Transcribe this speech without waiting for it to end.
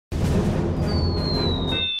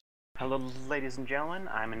ladies and gentlemen,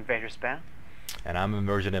 I'm Invader Spam. And I'm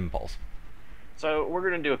Immersion Impulse. So we're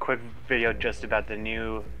going to do a quick video just about the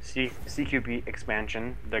new CQB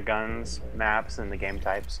expansion, the guns, maps, and the game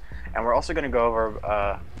types. And we're also going to go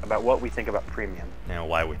over about what we think about Premium. And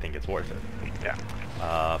why we think it's worth it.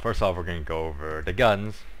 Yeah. First off, we're going to go over the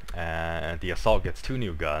guns. And the Assault gets two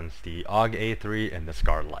new guns, the AUG A3 and the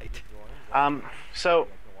Scar Light. So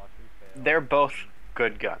they're both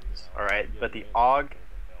good guns, alright? But the AUG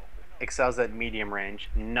excels at medium range,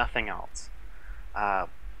 nothing else.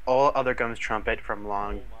 All other guns trump it from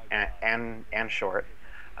long and short.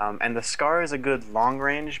 And the Scar is a good long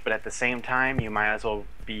range, but at the same time, you might as well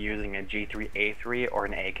be using a G3A3 or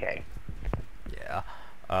an AK. Yeah.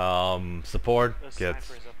 Support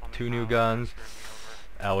gets two new guns,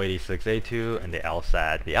 L86A2 and the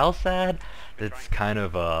LSAD. The LSAD, it's kind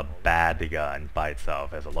of a bad gun by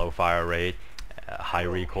itself. It has a low fire rate, high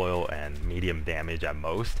recoil, and medium damage at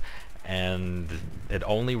most. And it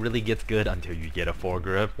only really gets good until you get a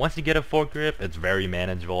foregrip. Once you get a foregrip, it's very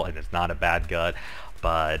manageable and it's not a bad gun.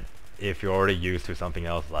 But if you're already used to something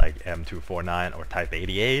else like M249 or Type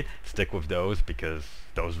 88, stick with those because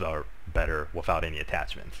those are better without any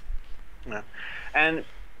attachments. Yeah. And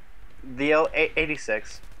the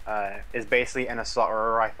L86 is basically an assault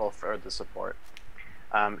rifle for the support.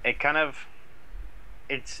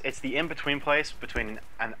 It's the in-between place between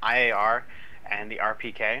an IAR and the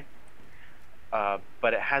RPK.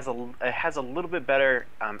 But it has a little bit better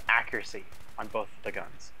accuracy on both the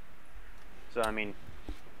guns. So I mean,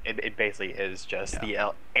 it basically is just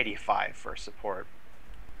the L85 for support.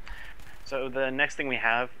 So the next thing we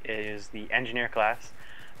have is the Engineer class.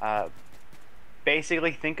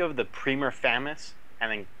 Basically, think of the Premier Famis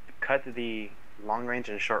and then cut the long range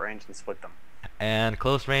and short range and split them. And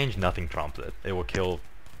close range, nothing trumps it. It will kill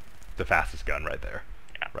the fastest gun right there.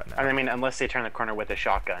 Yeah. Right now. And I mean, unless they turn the corner with a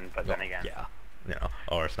shotgun, but then again. Yeah. You know,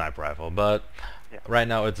 or a sniper rifle, but right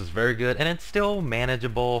now it's just very good, and it's still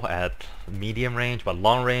manageable at medium range, but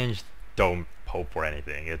long range, don't hope for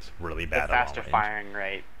anything. It's really bad. The faster firing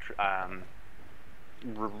rate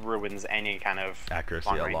ruins any kind of accuracy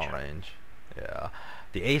at long range. Yeah,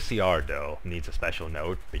 the ACR though needs a special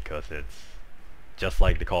note because it's just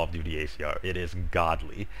like the Call of Duty ACR. It is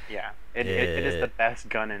godly. Yeah, it is the best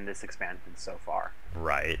gun in this expansion so far.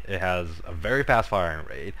 Right. It has a very fast firing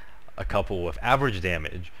rate, a couple with average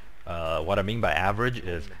damage. What I mean by average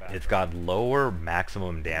is it's got lower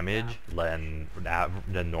maximum damage than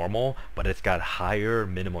normal, but it's got higher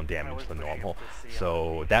minimum damage than normal.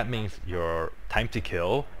 So that means your time to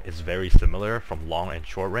kill is very similar from long and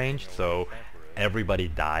short range, so everybody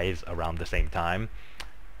dies around the same time,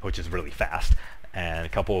 which is really fast. And a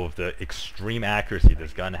couple of the extreme accuracy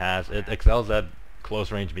this gun has, it excels at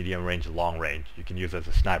close range, medium range, long range. You can use it as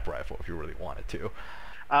a sniper rifle if you really wanted to.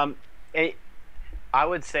 I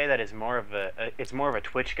would say that it's more of a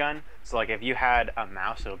twitch gun. So like if you had a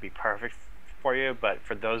mouse, it would be perfect for you. But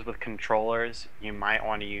for those with controllers, you might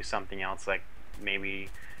want to use something else, like maybe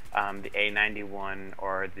the A91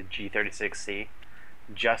 or the G36C,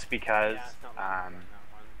 just because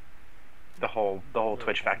the whole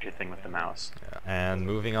twitch factor thing with the mouse. Yeah. And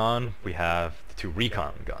moving on, we have the two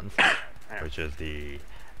recon guns, which is the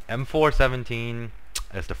M417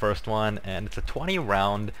 is the first one, and it's a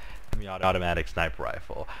 20-round semi-automatic sniper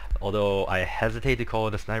rifle. Although I hesitate to call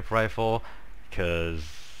it a sniper rifle because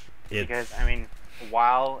I mean,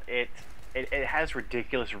 while it has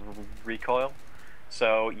ridiculous recoil,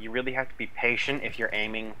 so you really have to be patient if you're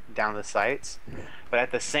aiming down the sights. But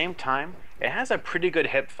at the same time, it has a pretty good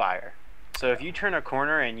hip fire. So if you turn a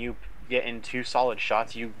corner and you get in two solid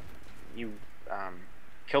shots, you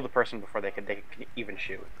kill the person before they can even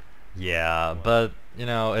shoot. Yeah, but you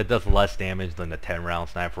know, it does less damage than the 10-round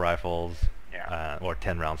sniper rifles, or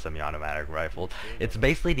 10-round semi-automatic rifles. It's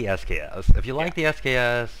basically the SKS. If you like the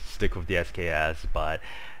SKS, stick with the SKS, but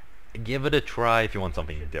give it a try if you want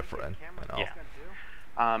something different. You know?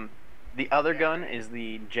 Yeah. The other gun is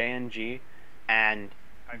the JNG, and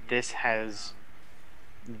this has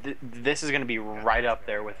this is going to be right up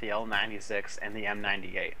there with the L96 and the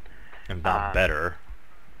M98. If not better.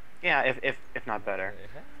 Yeah, if not better.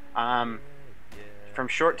 From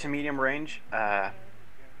short to medium range,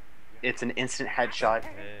 it's an instant headshot.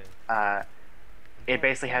 It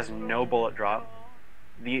basically has no bullet drop.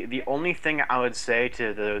 The only thing I would say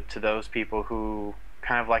to those people who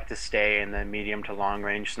kind of like to stay in the medium to long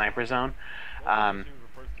range sniper zone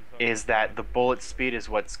is that the bullet speed is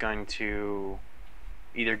what's going to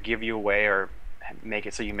either give you away or make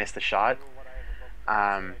it so you miss the shot.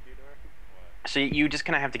 So you just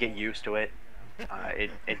kind of have to get used to it.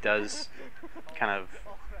 It does kind of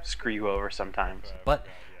screw you over sometimes. But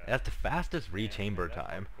it has the fastest rechamber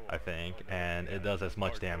time, I think, and it does as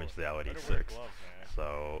much damage as the LD6.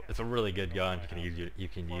 So it's a really good gun. You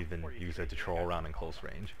can even use it to troll around in close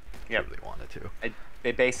range if Yep. you really wanted to.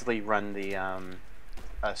 It basically run the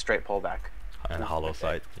straight pullback. And hollow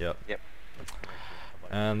sight. Yep. Yep.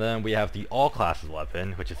 And then we have the all classes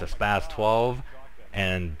weapon, which is the Spaz 12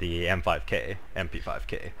 and the M5K,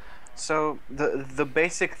 MP5K. So the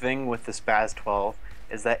basic thing with the Spaz 12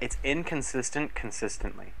 is that it's inconsistent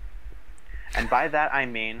consistently, and by that I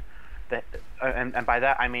mean that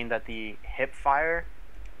the hip fire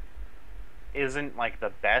isn't like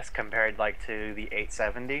the best compared like to the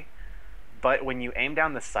 870, but when you aim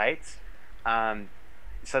down the sights,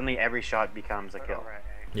 suddenly every shot becomes a kill.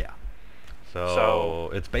 Yeah. So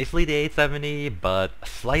it's basically the 870, but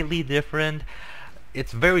slightly different.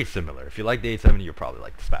 It's very similar. If you like the 870, you'll probably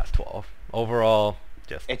like the Spaz 12. Overall,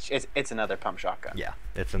 just it's another pump shotgun. yeah,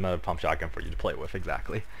 it's another pump shotgun for you to play with,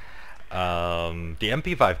 exactly. The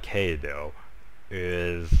MP5K though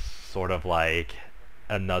is sort of like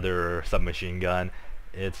another submachine gun.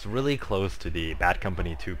 It's really close to the Bad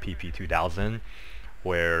Company 2 PP2000,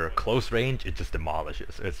 where close range it just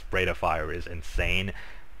demolishes. Its rate of fire is insane,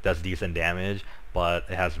 does decent damage, but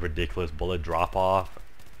it has ridiculous bullet drop off,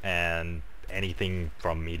 and anything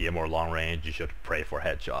from medium or long range you should pray for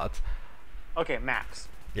headshots. Okay, maps.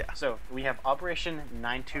 Yeah. So we have Operation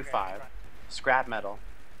 925, Scrap Metal,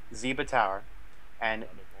 Zeba Tower, and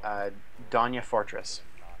Danya Fortress.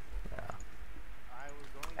 Yeah.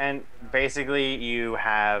 And basically you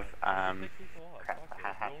have crap,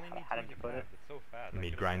 how did you put it?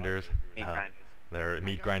 Meat grinders. Meat grinders. They're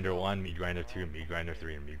Meat Grinder 1, Meat Grinder 2, Meat Grinder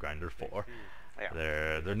 3, and Meat Grinder 4. Yeah.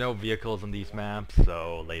 There are no vehicles in these maps,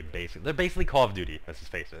 so they're basically Call of Duty, let's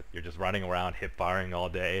just face it. You're just running around hip firing all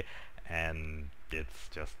day, and it's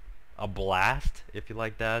just a blast, if you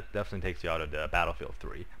like that. Definitely takes you out of the Battlefield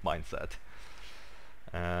 3 mindset.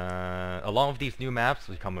 Along with these new maps,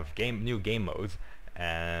 we come with new game modes,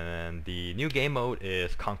 and the new game mode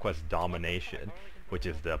is Conquest Domination, which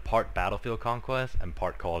is the part Battlefield Conquest and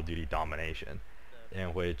part Call of Duty Domination,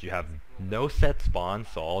 in which you have no set spawns,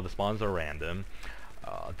 so all the spawns are random.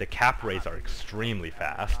 The cap rates are extremely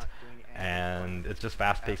fast, and it's just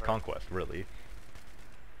fast-paced conquest, really.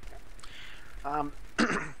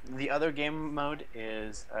 The other game mode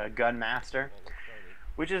is Gun Master,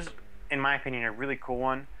 which is, in my opinion, a really cool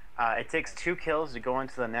one. It takes 2 kills to go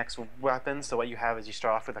into the next weapon, so what you have is you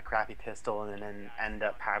start off with a crappy pistol and then end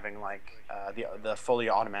up having like the fully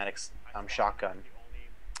automatic shotgun.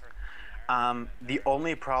 The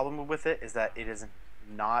only problem with it is that it is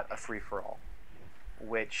not a free-for-all,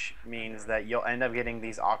 which means that you'll end up getting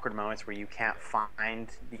these awkward moments where you can't find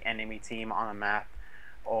the enemy team on a map,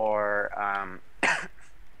 or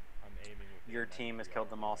your team has killed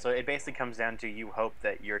them all. So it basically comes down to you hope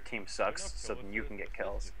that your team sucks so then you can get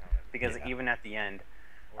kills. Because even at the end,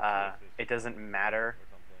 it doesn't matter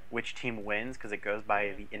which team wins because it goes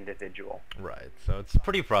by the individual. Right, so it's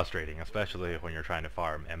pretty frustrating, especially when you're trying to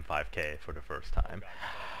farm M5K for the first time.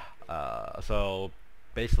 So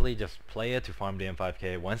basically just play it to farm the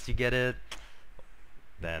M5K. Once you get it,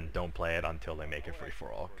 then don't play it until they make it free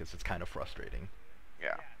for all, because it's kind of frustrating.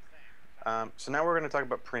 Yeah. So now we're going to talk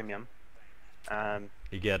about premium.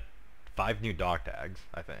 You get 5 new dog tags,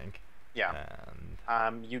 I think. Yeah.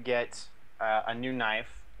 And you get a new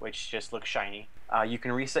knife, which just looks shiny. You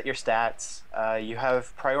can reset your stats. You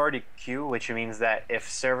have priority queue, which means that if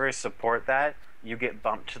servers support that, you get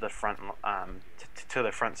bumped to the front to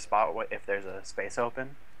the front spot if there's a space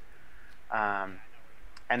open. And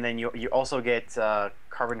then you also get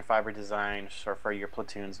carbon fiber design for your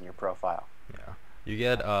platoons and your profile. yeah. You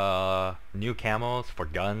get new camos for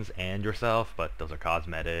guns and yourself, but those are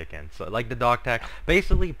cosmetic, and so like the dog tag.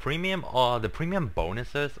 Basically, the premium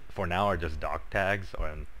bonuses for now are just dog tags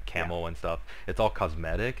or camo and stuff. It's all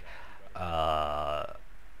cosmetic. Why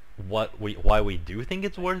we do think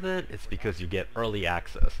it's worth it is because you get early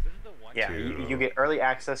access. Yeah, you get early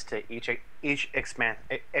access to each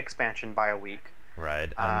expansion by a week.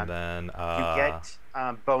 Right, and then you get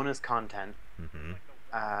bonus content. Mm-hmm.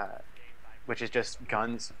 Which is just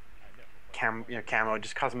guns, camo,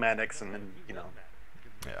 just cosmetics, and then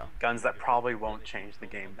Yeah. guns that probably won't change the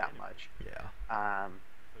game that much. Yeah.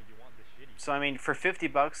 So I mean, for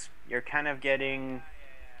 $50, you're kind of getting,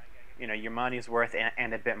 your money's worth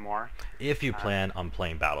and a bit more. If you plan on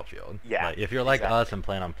playing Battlefield. Yeah. Like, if you're like exactly. us and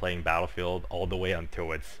plan on playing Battlefield all the way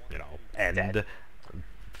until it's end. Dead.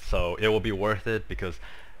 So it will be worth it, because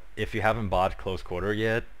if you haven't bought Close Quarter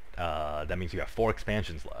yet, that means you have 4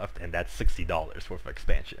 expansions left, and that's $60 worth of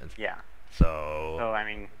expansions. Yeah. So So I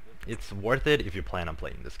mean, it's worth it if you plan on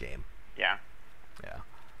playing this game. Yeah. Yeah.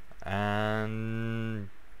 And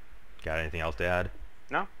got anything else to add?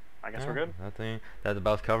 No, I guess we're good. Nothing. That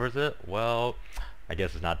about covers it. Well, I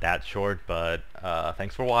guess it's not that short, but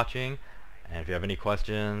thanks for watching. And if you have any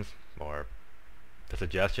questions or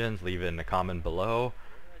suggestions, leave it in the comment below.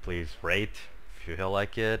 Please rate if you feel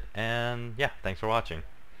like it. And yeah, thanks for watching.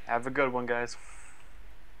 Have a good one, guys.